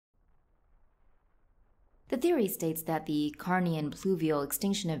The theory states that the Carnian Pluvial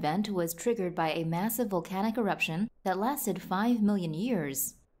extinction event was triggered by a massive volcanic eruption that lasted 5 million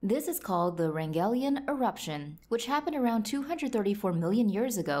years. This is called the Wrangellian eruption, which happened around 234 million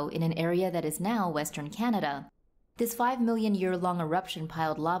years ago in an area that is now Western Canada. This 5 million-year-long eruption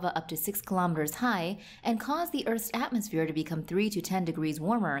piled lava up to 6 kilometers high and caused the Earth's atmosphere to become 3 to 10 degrees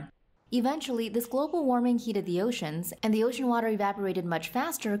warmer. Eventually, this global warming heated the oceans, and the ocean water evaporated much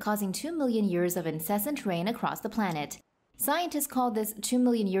faster, causing 2 million years of incessant rain across the planet. Scientists call this 2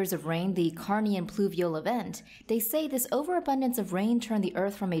 million years of rain the Carnian Pluvial event. They say this overabundance of rain turned the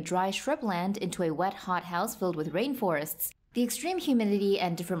Earth from a dry shrubland into a wet hothouse filled with rainforests. The extreme humidity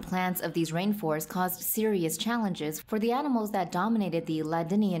and different plants of these rainforests caused serious challenges for the animals that dominated the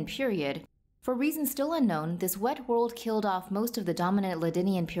Ladinian period. For reasons still unknown, this wet world killed off most of the dominant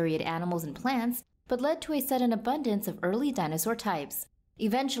Ladinian period animals and plants, but led to a sudden abundance of early dinosaur types.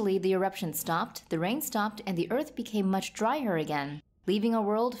 Eventually, the eruption stopped, the rain stopped, and the Earth became much drier again, leaving a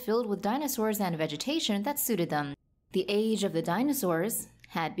world filled with dinosaurs and vegetation that suited them. The age of the dinosaurs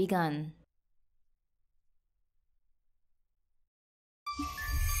had begun.